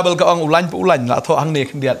mar ka babel ka ong ulan pu ulan la tho hang ne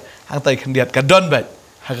khndiat hang tai khndiat ka don bet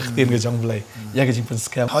ha ka tien ke jong blai ya ka jing pen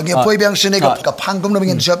scam ha ge poi biang shine ka phangkum no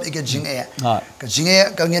ngin job ike jing e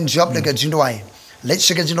ka ngin job le ka jing dwai let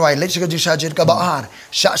se ka jing dwai let se ka jing sa jet ka ba har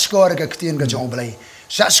sha score ka tien ka jong blai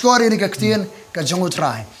sha score ni ka tien ka jong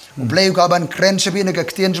utrai Blay ka ban kren sabi na ka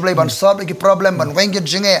tien blay ban solve ki problem ban wenge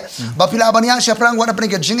jinge ba pila ban yang siya prang wana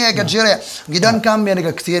pring ka jinge ka jire gidan kam ya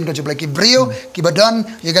ka tien ka blay ki brio ki badan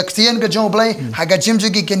ya ka tien ka jong blay ha ka jim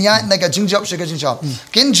ki kenya na ka jing job se ka jing job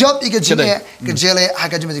ken job i ka jinge ka jele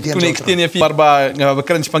ha ka jim ki tien tien ya fi marba ba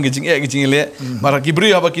kren chpang ki jinge ki jinge le mara ki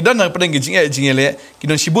brio ba ki dan na pring ki jinge le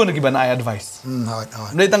ki don shibun ki ban ai advice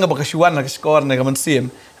ndai tanga ba ka shiwan na ka score na ka man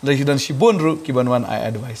sim ndai ki don shibun ru ki ban wan ai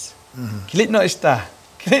advice kilit no ista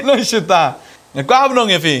Kini no syuta. Ngako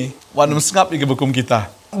abnong ya fi. Wanum sngap ike bukum kita.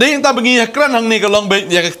 Dei ta bengi kran hang ni ka long be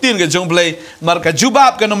ya ka tin ka jong blai mar ka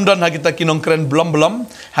jubab ka nom don ha kita kinong kran blom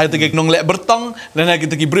ha kita ki nong le bertong dan ha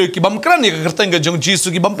kita ki bre ki bam kran ya ka kerteng ka jong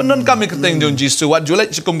jisu ki bam penon kami kerteng jong jisu wat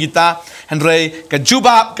julet sukum kita henry ka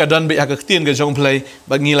jubab ka don be ha ka tin ka jong blai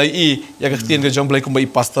bagi lai i ya ka tin ka jong blai kum bai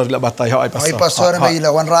pastor la batai ha ai pastor bai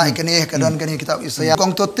la wan rai ka ni ka don ka ni kitab Isaya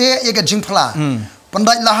kong tote ya ka jing phla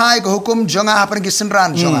Pandai lahai ke hukum jangan apa yang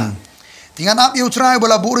kesenran jangan. Tinggal ap utrai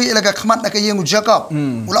bola buri elaga khmat nak yang Jacob.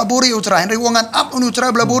 Bola buri utrai henry wangan ap utrai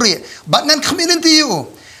bola buri. Batngan khminin tiu.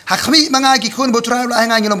 Hakmi mangai ki khun utrai bola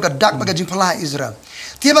hangai ngilom ka dak baga jing phala Israel.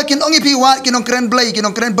 Tiba kin ongi pi wat kinong keren blai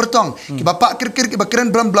kinong keren bertong ki bapak kir ki ba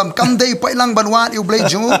keren blam kam dei pai lang ban wat u blai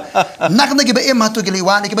jungu nak na ki ba em hatu ki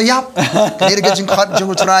liwan ki ba yap kir ga jing khat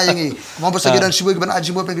jungu trai ngi mo ba sagi dan sibu ki ban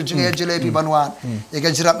aji mo pe ki jing jele pi ban wat e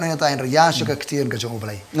ga jirap na ta en ya sha ka ktien ka jungu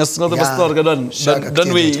blai ngas no pastor ka don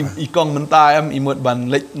we ikong menta em imut ban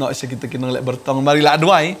lek no se kita kinong lek bertong mari la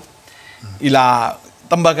adwai ila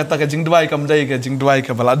tambah kata ka jing dwai kam dai ka jing dwai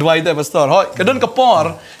ka bala dwai da pastor hoi ka don ka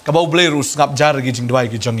por ka bau blai rus ngap jar ki jing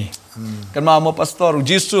dwai ki jongi kan ma mo pastor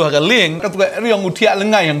jisu ha ka ling ka tu riong utia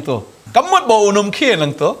lengai yang tu kamut bau unum khien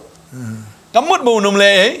lang tu kamut bau unum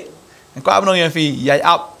le ko abnong ya fi yai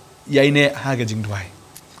up yai ne ha ka jing dwai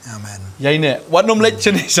amen yai ne wat num lek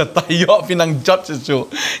cheni sata yo pinang jot su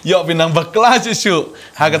yo pinang bakla su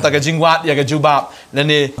ha ka ta ka jing wat ya ka jubab le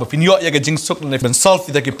ne pin yo ya ka jing suk ne ben solve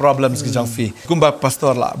the ki problems ki jang fi kumba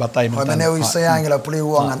pastor la batai man ne wi sayang la puli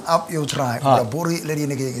wangan up you try la buri le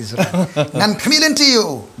ni ki Israel ngan khmilen ti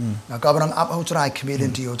you na ka brang up you try khmilen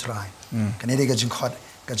ti you try kan ne ka jing khot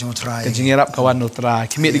ka jing try ka jing rap kawan no try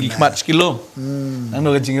khmet gi khmat skilo nang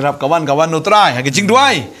no ka jing rap kawan no try ha ka jing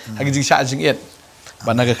duai ha ka jing sha jing et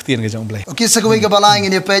bana ka ktien ka jong blai okay sagoi ka balai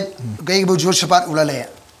ngini pet kai bu jur sepat ulale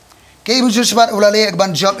kai bu jur sepat ulale ek ban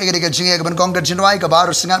job ek ka jing ek ban kong ka jinwai ka baru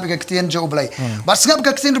singap ka ktien jo blai bar singap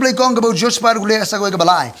ka ktien blai kong ka bu jur sepat ulale sagoi ka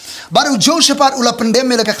balai baru jur sepat ula pendem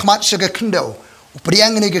me ka khmat se ka khndo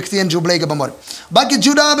Priang ini ke ktien jublai ke bamor. Bagi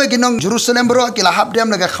Juda bagi nong Jerusalem bro kila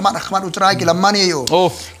habdem naga khmat utrai kila mani yo.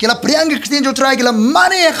 Kila priang ke ktien utrai kila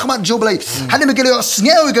mani khmat jublai. Hadi me kila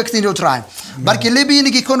sngew ke ktien utrai. Bagi lebi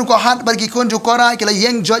ni ki kon ko hat bagi kon jo kora kila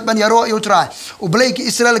yeng joj ban yaro utrai. Ublai ki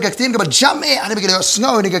Israel ke ktien ke jame hadi me kila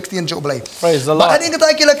sngew ni ke ktien jublai. Praise the Lord. Hadi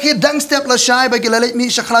kata kila ki dang step la shai bagi la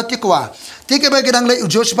mi shakhlat ki kwa. Tike bagi dang le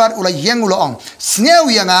Joshua ula yeng ulo ong.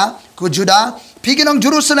 Sngew yanga ku Juda Piginong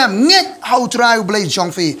Jerusalem nget how try blay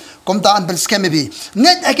jongfi komta an ben skemebi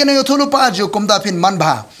nget ekene yo thulu pa jo komta pin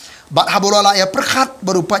manba bat habola ya perkhat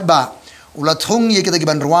baru pajba ula thong ye kita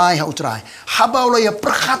giban ruai how try haba ula ya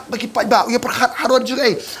perkhat bagi pajba ya perkhat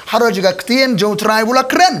haror juga ktien jo try ula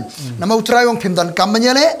kren nama utrai wong pim dan kam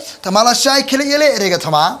menyele tamala shai khile yele rega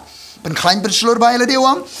thama pen klain pen slur bai la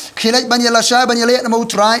dewam khilai ban yala sha ban yale na mau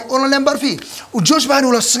try on lembar fi u Josh ban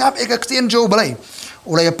ula sngap ek ktien jo balai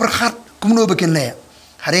ula ya perkhat kumno bekin le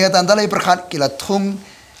hari ngatan dalai perkhat kila thung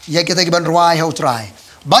ya kita ban ruai hau try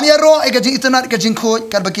ban ya ro ek jing internet ka jing khoi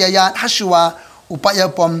kan bakia ya haswa upaya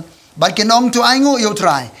pom ban ke nong tu aingu yo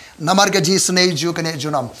try namar ka ji snei ju kane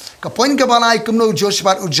junam ka point ka balai kumno Josh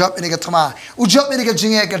ban ujab ini ka thama ujab ini ka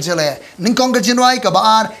jinge ka jele ningkong ka jinwai ka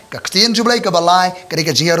baar ka ktien ju balai ka balai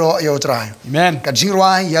ka jinge ro yo try Amen. ka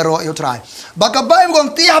jingruai ya ro yo try baka bai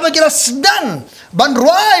gong ti haba kila sedang ban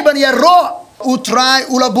ruai ban ya ro utrai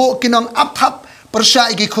ulabo kinong aphap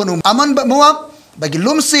persya iki khonum aman ba muak bagi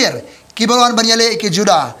lumsir kibalwan ban yale iki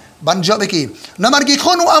juda ban job iki namar ki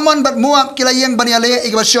khonu aman bat muak kila yang ban yale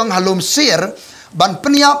iki basyong halum sir ban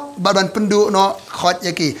peniap ban pendu no khot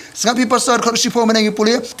yaki sangapi pastor khot sipo menangi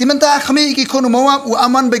puli timenta khami iki khonu muak u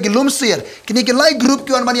aman bagi lumsir kini ki lai group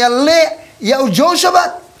ki ban yale ya u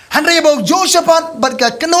joshabat handre bo joshabat bat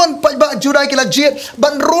ka kenon ba juda kila jit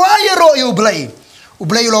ban ruaya ro yu blai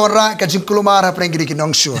ublay ulawara ka jingkulumar ha prengiri ki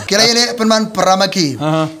nongshu kila yele penman paramaki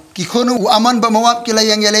ki khonu aman ba mawap kila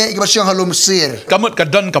yang yele ibasyong halum sir Kamut ka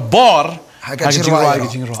don ka bor. ha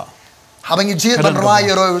jingrua habang ijit ban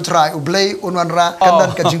raya ro utrai ublay unwan ra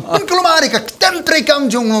kandan ka jingkulumar ka tentre kam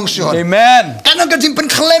jong nongshu Amen. kanan ka jing pen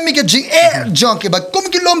klemi ka jing jong ke ba kum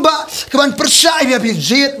ki lomba ke ban persai bi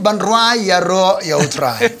jit ban raya ro ya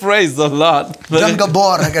utrai Praise the Lord. dan ka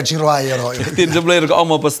bor ha ka jingrua ya ro Tin jable ka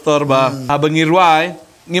omo pastor ba. Habang irwai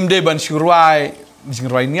ngimde ban shurwai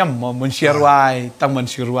jingrwai niam mo mun shirwai tang man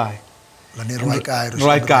shurwai. lani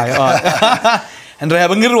Ruai kai. Andre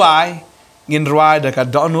habang irwai ngin ruai da ka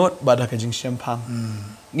donut ba da ka jing champang.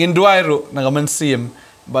 Ngin ruai ru na ka man sim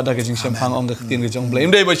ba da ka jing champang ong ka tin ka jong blame.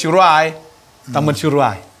 Imde ba shurwai tang man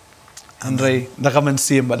shurwai. Andre da ka man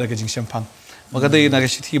sim ba da ka jing champang. Makati na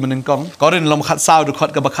kasithi menengkong korin lom khat sao du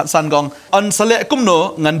khot ka ba khat san gong on sale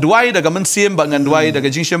kumno ngan duai da ka man sim ba ngan duai da ka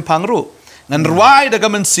jing champang ru ngan ruai da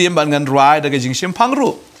ka man sim ba ngan ruai da ka jing champang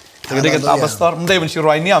ru Jadi kata pastor, mendai mesti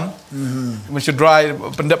ruai niam, mesti ruai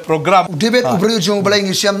pendek program. Debet ubrio jong balai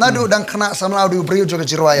ngisiam nadu dan kena samlau di ubrio jong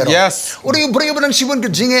kejiruai. Yes. Uri ubrio benang sibun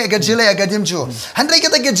ke jingeh ke jile ke dimju. Handai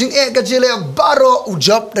kita ke jingeh ke jile baro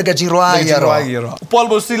ujab de ke jiruai. Paul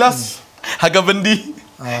Bosilas, haga bendi,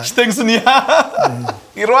 steng senia,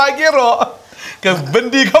 iruai kiro. Ke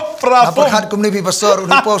bendi ke prapom. Apa kat kumni pi pastor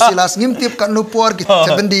uri Paul Silas ngimtip kan nu por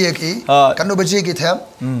kita bendi ki, kan nu beji kita.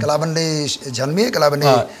 Kalau bendi janmi, kalau bendi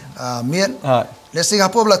mian. Lesi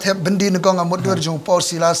apa belah thep bendi nekong amut dua jong Paul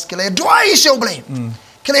Silas kele dua show boleh.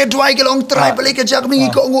 Kele dua kele ong try balik ke jag mingi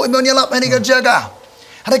ko ngu imon yalap hani ke jaga.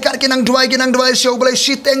 Hari kat kinang dua show boleh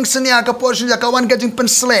shiteng senia ke por senia kawan ke jing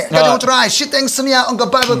pensle. Kajong try shiteng senia ong ke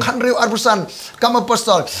Bible country arbusan kama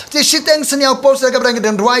pastor. Ti shiteng senia Paul Silas ke berang ke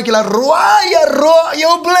dua kila ruaya ro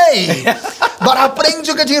yo boleh. Bara pring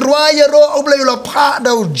juga jing ruaya ro boleh lo pa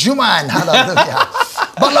dau juman. Haleluya.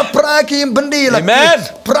 Bala praki bendi la.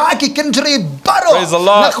 Amen. Praki kenjeri baro. Praise the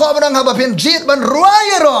Lord. Nak kau berang haba pin jit ban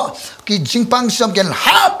ruaya ro. Ki jing pang sam ken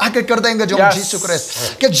hap hak kerteng ke jong Jesus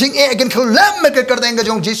Christ. Ke jing e ken kelam ke kerteng ke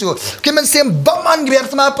jong Jesus. Ke men sem baman biar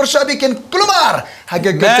sama persabi ken keluar. Hak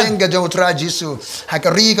kerteng ke jong tra Jesus. Hak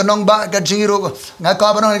ri ke nong ba ke jing ro. Nak kau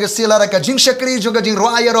berang ke sila ke jing syakri jong ke jing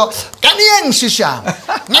ruaya ro. Kaniang sisya.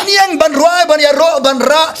 Kaniang ban ruaya ban ya ro ban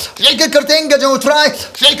ra. Ke kerteng ke jong tra.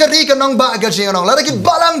 Ke ri ke nong ba ke jing nong. Lari ki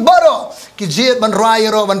balang baro. Ki jit ban ruaya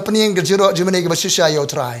ro ban pening ke jiro jimene ke sisya yo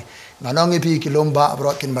try. Nanong ipi ki lomba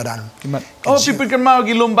bro kin badan. Oh, people kan mau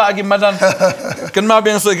gi lomba gi madan. Kan mau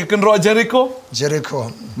biang se kan ro Jericho. Jericho.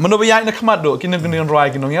 Mano biya na khamad do kin kan roi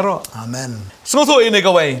kin nong yaro. Amen. So ini ka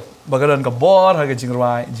way. Bagadan ka bor ha ka jing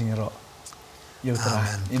roi jing ro. Yo tra.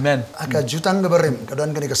 Amen. Aka jutang berim kadon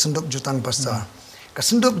kan ka senduk jutang pastor. Ka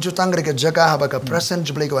senduk jutang ka jaga ha ka present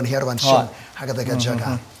juble ka wan herwan shon ha ka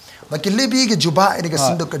jaga. Baki lebi ke juba ini ka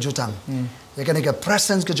senduk ka jutang. Ya kan ka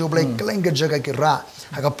presence ke juble keleng ka jaga ki ra.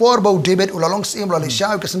 Haka por bau David ulalong sim lalai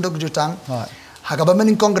syau ke senduk jutang. Haka ba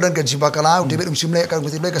mening kong kadan ke jiba kala David simle ka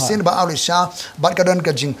ngutile ka sin ba auli syau bat kadan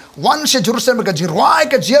ke jing wan se Jerusalem ka jing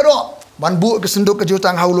roi ka jero ban bu ke senduk ke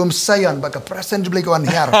jutang haulum sayan ba ka present juble ka wan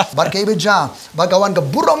her bat ka ibeja ba kawan ka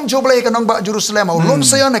burom juble ka nong ba Jerusalem haulum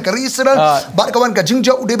sayan ka Israel bat kawan ka jing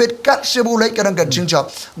jau David kat se bu lai kadan ka jing jau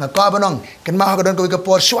na ka banong ken ma kadan ka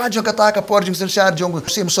por shwa jo kata ka por jing sen shar jong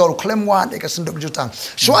sim sol klem wan ka senduk jutang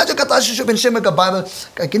shwa jo kata su ben sem ka Bible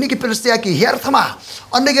ka kini ki Palestia ki her thama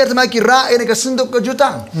ande ger thama ki ra ene ka senduk ka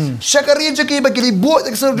jutang shakari jo ki ba ki bu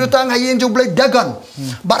ka senduk jutang hayen jo blai dagan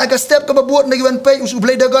ba ka step ka ba bu ne ban pe us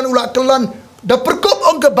blai dagan ula kelan da perkop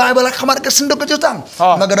ong ke Bible khamat ke sendok ke jutang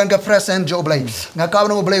magaran ke present jo blai ngakaw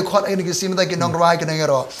no blai khot ini ke simta ki nong rai ke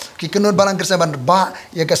ngero ki kenun balang ke saban ba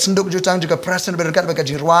ya ke sendok jutang juga present berkat ke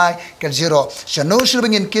jirwai ke jiro shano shil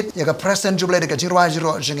bengin kit ya ke present jo blai ke jirwai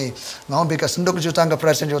jiro jingi ngom be ke sendok jutang ke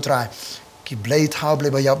present jo trai ki blai thau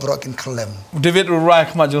blai ba ya bro kin khlem David rai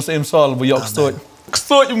khamat jo same sol bu yok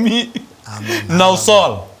stoy mi now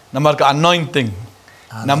sol namar ke anointing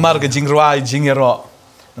namar ke jingrai jingero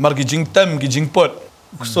namar ki jing tem ki jing pot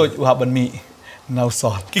kusoj uhaban mi now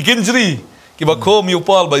sol ki kinjri ki ba kom yu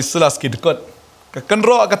pol ba islas ki dekot ka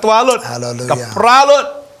kenro ka twalot ka pralot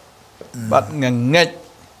bat nganget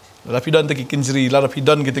la pidon te ki kinjri la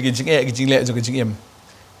pidon ki te ki jing ki jing le jo ki jing em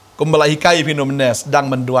kum bala hikai pino menes sedang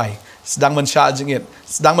menduai sedang mensha jingit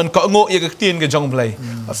sedang men ko ngo ye ka tien ke jong play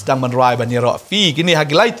sedang men rai ban yero fi kini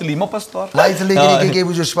hagi lai tli mo pastor lai tli ki ke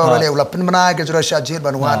buju spawra le la pin mana ke jura sha jit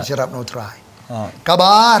ban wan sirap no try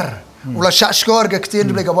kabar ula shashkor ke ktin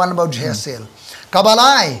bele ka wan about jesel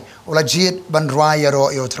kabalai ula jit ban raya ro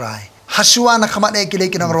yo try hasua na khamat e kile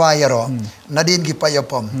kinang raya ro nadin ki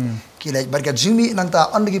payapom kile barka jimi nang ta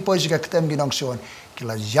on ki poji ka ktem ki nong shon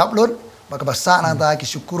kila jablot baka basa nang ta ki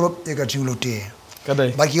syukurup e ka jinglote kadai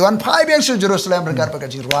barki wan phai beng su Jerusalem berkat ka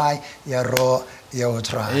jirwai ya ro yo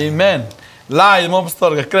try amen lai mo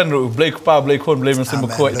pastor ka kren ru blake pa blake kon blake mesin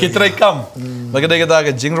ko kitrai kam bagada kata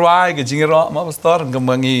ke jingrai ke jingero mo pastor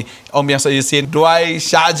ngambangi om yang saya sin duai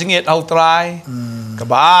sha jingit au trai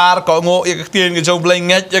kabar ko ngo ye ka tien ke jong blake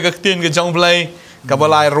nget ye ka tien ke jong blake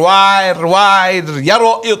kabalai ruai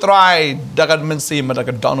yaro you try dagan mensim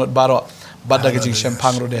dagan download baro bada ke jing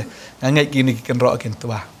champang ro de ngai kini ken ro ken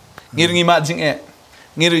tua ngiringi ma jing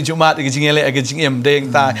ngiri jumat ke jingele ke jingem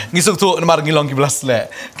deng ta ngisuk tu namar ngilong ki blas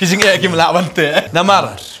le ki jinge ki mla bante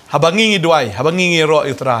namar habangi ngi duai habangi ngi ro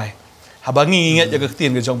utrai habangi ngi ya ke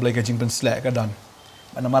tien ke jong blai ke jing pen sle ka dan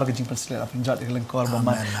namar ke jing pen sle apin jat ke lengkor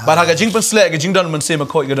baman bar ha ke jing pen sle ke jing don men se ma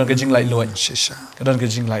khoi ke don ke jing lai loi ke don ke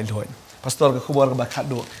jing lai loi pastor ke khubor ke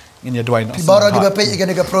bakat do ngin ya duai no baro ke bape ke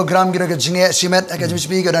ke program ke jinge simet ke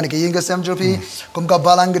jimi ke dan ke yinga sem jopi kum ka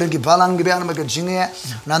balang ke balang ke an ke jinge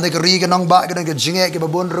nande ke ri ke nong ba ke jinge ke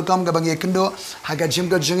babon rukam ke bangi kendo ha ke jim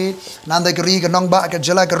ke jingi nande ke ri ke nong ba ke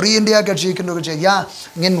jala ke ri india ke ji kendo ke ya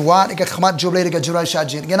ngin wa ke khmat joble ke jura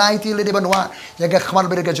shajin ngin ai ti le de banwa ya ke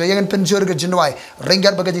khmat be ke jo ngin penjur ke jinwai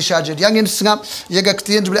ringat ba ke ji shajin ya ngin singap ya ke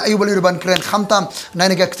tien joble ayu bali ban kren khamtam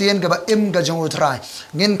nane ke tien ke ba im ke jong utrai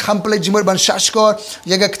ngin khample jimur ban shashkor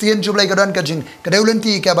ya ke jublai kadan ka jing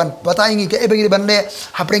kadeulanti ka ban bataingi ke ebegi ban le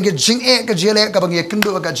hapring ke jing ke jele ka bang ye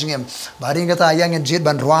kendo ka jingem baring kata yang jet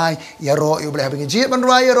ban roi ya ro yu blai habing jet ban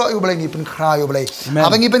roi ya ro yu blai ni pen khra yu blai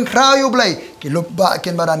habing pen khra yu blai ki lubba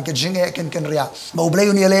ken badan ke jing ken ria ba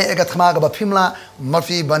blai ni le ka thma ka ba phimla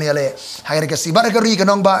mafi ban ya le haire ke si bar ka ri ka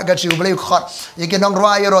nong ba ka chi blai khot ye ke nong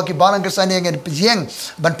roi ya ro ki balang ke sane ngen yeng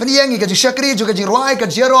ban pen yeng ke shakri ju ke jing roi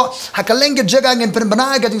ka jero hakaleng ke jaga ngen pen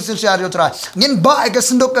bana ka jing sin shar yu tra ngin ba ke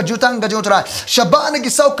sendok jutang ka jotra shabana ki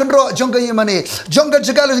sau kanro jonga yemani jonga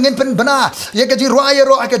jagal ngin pen bana ye ka ji roya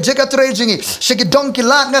ro ka jeka trejingi shiki donki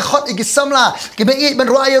la nga khot ki samla ki be ben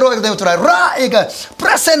roya ro ka jotra ra e ka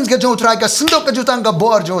present ka jotra ka sendok ka jutang ka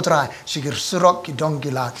bor jotra shiki surok ki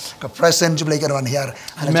donki la ka present juble ka wan here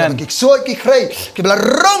amen ki so ki khrei ki bla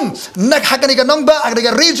rong nak hakani ka nongba ak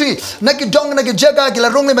ka riji nak ki dong nak ki jaga ki la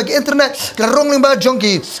rong le ba internet ki la rong le ba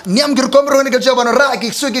jongi niam ki komro ni ka jabana ra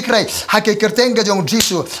ki so ki khrei hakke kerteng ka jong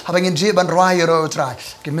jisu habangin je ban raya ro try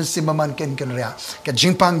ke minsi maman ken ria ke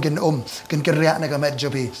jingpang ken ken ria na ka met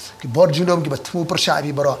jobi ki bor jundom ki batmu persha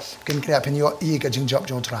bi baro ken kria pen yo e ka jingjob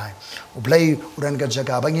jong try ublai uran ka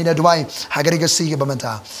jaga bangin na duai hagari ka si ke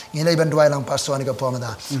bamanta ngilai ban duai lang paso ni ka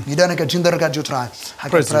pomata ngidana ka jindar ka jo try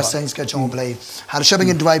hagari presence ka jong ublai har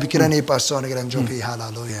shabangin duai bi kirani paso ni ka jobi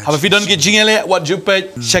hallelujah have fi don ke jingele what jupe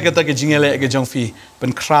shakata ke jingele ke jong fi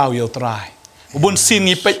pen crowd yo try ubun sin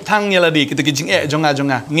ngi pet thang yala di kita kijing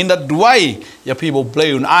jonga nginda duai ya pi bo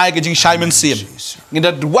play un ai kijing Simon sim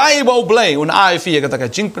nginda duai bo play un ai fi kata ka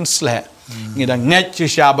jing pen sle nginda nget chi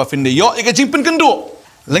sha ba fin de yo ka jing pen kendo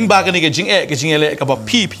leng ba ka ni kijing ele ka ba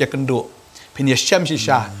pi ya kendo pin ya sham chi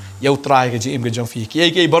sha ya utrai ka jing im ka jong fi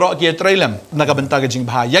ki baro ki trailam na ka benta ka jing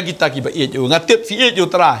ba ya kita ki ba e yo ngatep fi e yo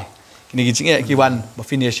trai kini kijing ki wan ba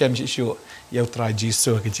fin ya sham chi shu ya utrai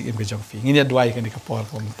jisu ka jing im ka jong fi nginda duai ka ni ka por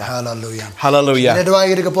pom hallelujah hallelujah ne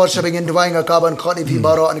duai ka por shabing duai nga ka ban khoni bi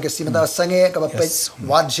baro an ka simata sange ka ba pe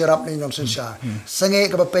wat jirap ni nong sunshar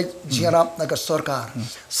sange ka ba pe jirap na ka sarkar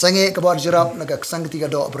sange ka ba jirap na ka sangti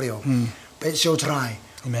ka do brio pe show try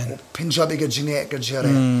amen pinjabi ka jinge ka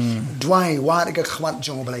jere duai wat ka khwat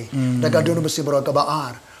jong blai da ka donu basi baro ka ba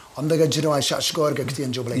ar Amdaga jiro ay shashkor ka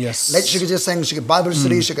ktian joblay. Yes. Let shika just sang shika Bible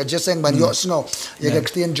study shika just sang ban yo snow. Yaga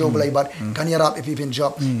ktian joblay but kan yarap ipipin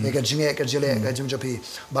job. Yaga jingeh ka jile ka jim jopi.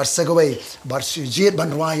 Bar sagaway bar jit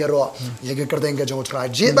ban rwa yaro. Yaga kardeng ka jom try.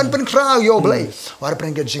 Jit ban pen kraw yo blay. War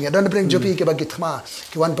pren ka jingeh. Dan pren jopi ke bagi thma.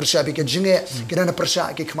 Ki wan persha ke jingeh. Ki dan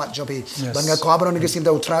persha ke khmat jopi. Ban ga kwabron ke sim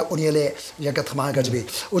da utra uniele yaga thma ka jopi.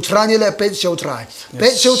 Utra niele pet show try.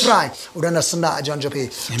 Pet show try. Udan asna jan jopi.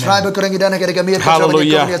 Try ba kareng dan ka mir ka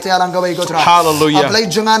jopi. Hallelujah. Apply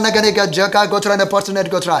jangan nagane ka jaka go try na Potternet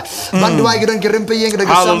go try. Banduai gidan kirimpe yeng gidan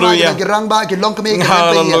sama gidan kirangba gilong kami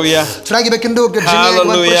Hallelujah. Try gibe kindu ke jinge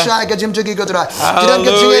wan persha ka jim jogi go try. Gidan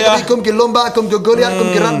ke jinge ka kum kilomba kum ke goliat kum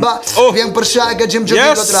kirangba yang persha ka jim jogi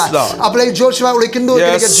go try. Apply Joshua ule kindu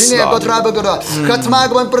ke jinge go try ba go try. Katma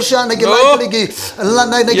ka wan persha na gilai lagi la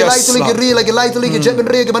na gilai lagi ri lagi lagi lagi jebin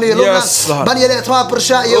ri ke bani longan bani le twa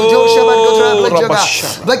persha ye Joshua ban go try apply jaga.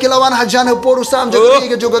 Bakilawan hajan poru sam jogi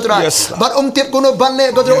ke But tip kuno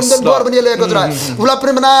banle godra dan bor banile godra. Ula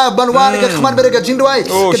primana banwar ke khman bere ke jindwai.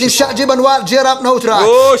 Ke din shaji banwar jerap na utra.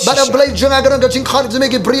 But a blade junga garan ke jing khar jme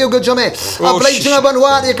ke brio ke jame. A blade junga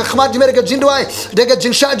banwar ke khmat jme ke jindwai. De ke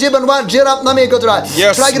jing shaji banwar jerap na me godra.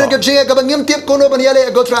 Try ke jinga ke bangim tip kuno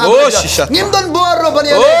banile godra. Ngim dan bor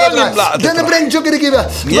banile godra. Den bring jukir ke ba.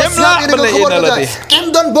 Ngim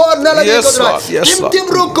dan bor na la godra. Ngim tim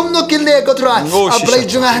ru kumno kille godra. A blade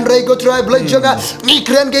junga handrai godra blade junga.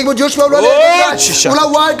 Nongkhryiem ke Joshua ula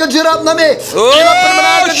war ka jirap na me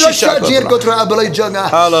Joshua jir ko tra ablay jaga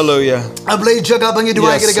Hallelujah. ablay jaga bangi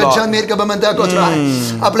duai ke jan mer ka bamanda ko tra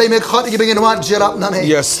ablay me khot ke bangi war jirap na me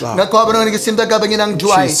Yes, Lord. na ko banon ke simta ka bangi nang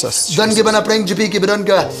duai dan ke bana preng jipi ke badan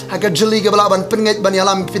ka ha jeli ke bala ban penget ban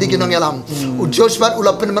yalam fidi ke nong yalam u Joshua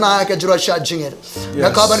ula pen mana ka Joshua jingir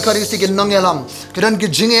na ko ban khari ke nong yalam kiran ke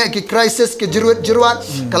jinge ke crisis ke jirwat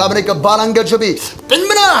kala bane ka balanga jobi pen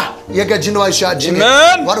mana ya ka jinwai sha jingir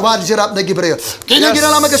war jirap na gibreo kenya gira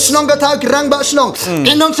lama ke snong ka tha kirang ba snong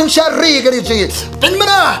kenong sang shari ke jingi pen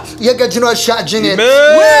mana ya ka jinwa sha jingi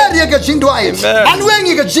wer ya ka jindwai anweng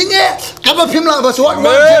ya ka jingi ka ba phimla bas war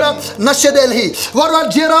jirap na shedelhi war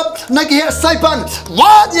jirap na ki saipan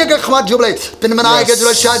wat ya ka khmat jublai pen mana ya ka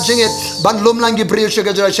jinwa sha jingi ban lum lang gibreo sha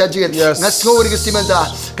ka jinwa sha jingi na snor ke simanta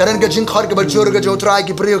karan ka jing khar ke ba jor ka jo trai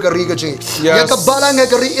gibreo ka ri ka jingi ya ka balang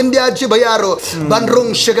ka ri india ji bayaro ban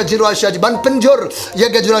rung sha ka jinwa sha ban penjor ya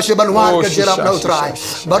ka jinwa sha ban war ka jirap na utrai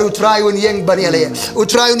baru utrai un yang baniale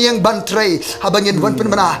utrai un yang ban trai habangin wan pen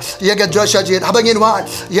mana ya ga Joshua jit habangin wan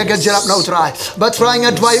ya ga jirap na utrai but trying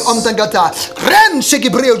a dwai tangata kren shiki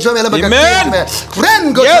breu jamela ba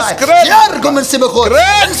kren go try yar go men sibe ko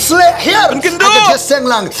sle here ga jeseng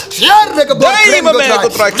lang yar ga ba kren go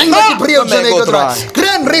try shiki breu jamela go try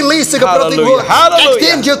kren release ga proting go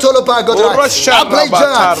ten je tolo pa go try ablay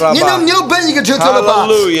ja ni nam nyu ben ga je tolo pa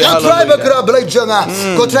ga try ba kra ablay ja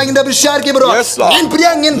go try inda bishar ke bro in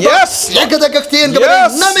priang in ya ga ka ten ga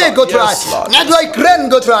name go try na dwai kren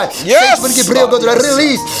go try ben ki breu go try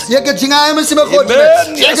release ya ga jinga men sibe ko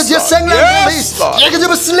ya ga jeseng lang release ya ga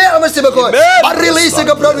je sle men sibe ko ba release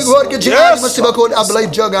ga proting go ke jinga men sibe ko ablay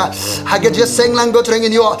ja ga ha ga jeseng lang go try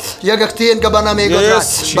in yo ya ga ten ga bana me go try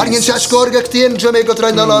bargin shashkor ga ten jo me go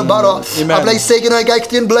try na baro ablay se ga ga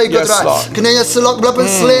ten blay go try kne ya slok blapen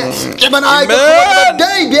sle ke ban ai go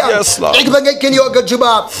day dia ek ba ga ken yo ga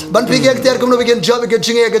juba ban pi ga ter kumno begin job ga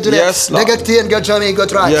jinge ga jure ga ten ga jami go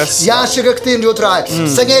try ya shi ga ten jo try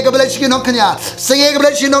sange ga blay shi nong kanya sange ga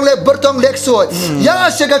blay shi nong le bertong lekso ya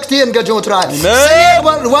shi ga ten ga jo try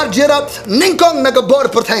sange war jirap ningkong na ga bor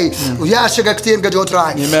perthai ya shi ga ten ga jo try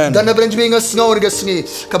dan na branch being a snor ga sngi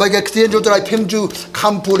ka ba ga ten jo try phimju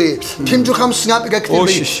khampule phimju kham snap ga ten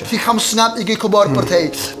pi kham snap igi khobor perthai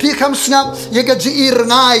pi kham snap ye ga jiir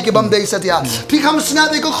ngai ke bamdei satya pi kham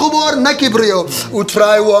snap igi khobor na ki brio u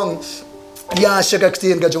try wong ya shaka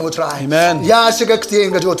ktin ga jo try ya shaka ktin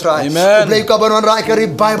ga jo try blay ka banon ra ka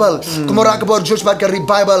bible kumora ka bor josh ba ka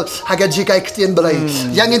bible ha ga ji kai ktin blay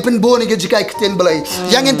yang in pen bon ga ji kai ktin blay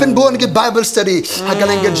yang in pen bon ga bible study ha ga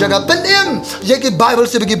leng jaga pen em ye ga bible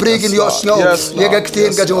se gi break in your snow ye ga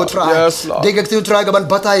ktin ga jo try de ga ktin try ga ban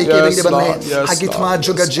batai ke de ban ha gi tma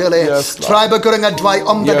jo ga jele try ba ka nga dwai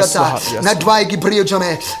da ga ta na dwai gi break jo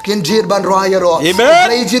me kin jir ban ro ya ro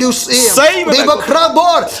blay jirus e de ba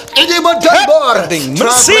krabor e de ba bor.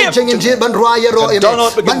 Mersip. Jingin jit ban ruaya ro ime.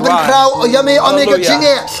 Ban ben krau yame omega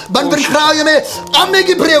jinge. Ban ben krau yame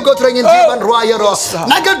omega breu go trengin jit ban ruaya ro.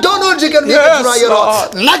 Naga dono jikan vi ruaya ro.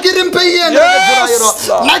 Nagi rimpeyen ruaya ro.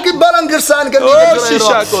 Nagi balang gersan kan ruaya ro.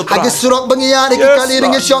 Agi surok bangian iki kali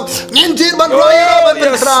ringi syong. Ngin jit ban ruaya ro ban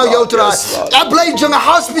ben krau yo tra. Ablay jang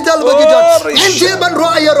hospital bagi jon. Ngin jit ban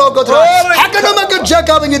ruaya ro go tra. Hakana maga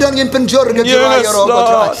jaga bangi don ngin penjor ga ruaya ro go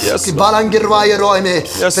tra. Ki balang ruaya ro ime.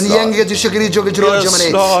 Penyeng ga syukri jo ga jro jamane.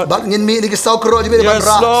 Bak ngin mi ni ke sauk ro jibe ban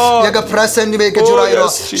ra. Ya ga present ni be ke jurai ro.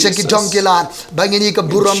 Sheki jongkilan. Bang ini ke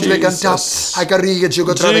buram jibe kan tap. Hakari ga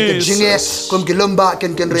juga tra ke jinge kum ki lomba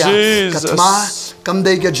ken ria. Katma kam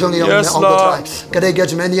dei ke jong yong ong go trai. Kadai ga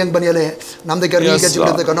jmen yang baniale. Nam de ga ri ga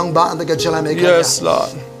juga de kanong ba de ga jala me ka. Yes,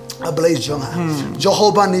 Lord. Ablay jonga.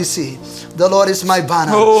 Jehovah Nisi. The Lord is my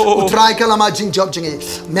banner. Utray kalama jing job jingi.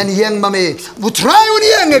 Men yang mame. Utray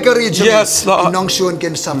uniang ekari jingi. Yes, Lord. Nongshun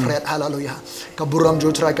ken sapret. Hallelujah. Kaburam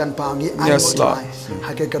jo utray kan pangi. Yes, Lord.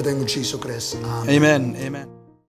 Hakai kardeng Jesus Christ. Amen. Amen.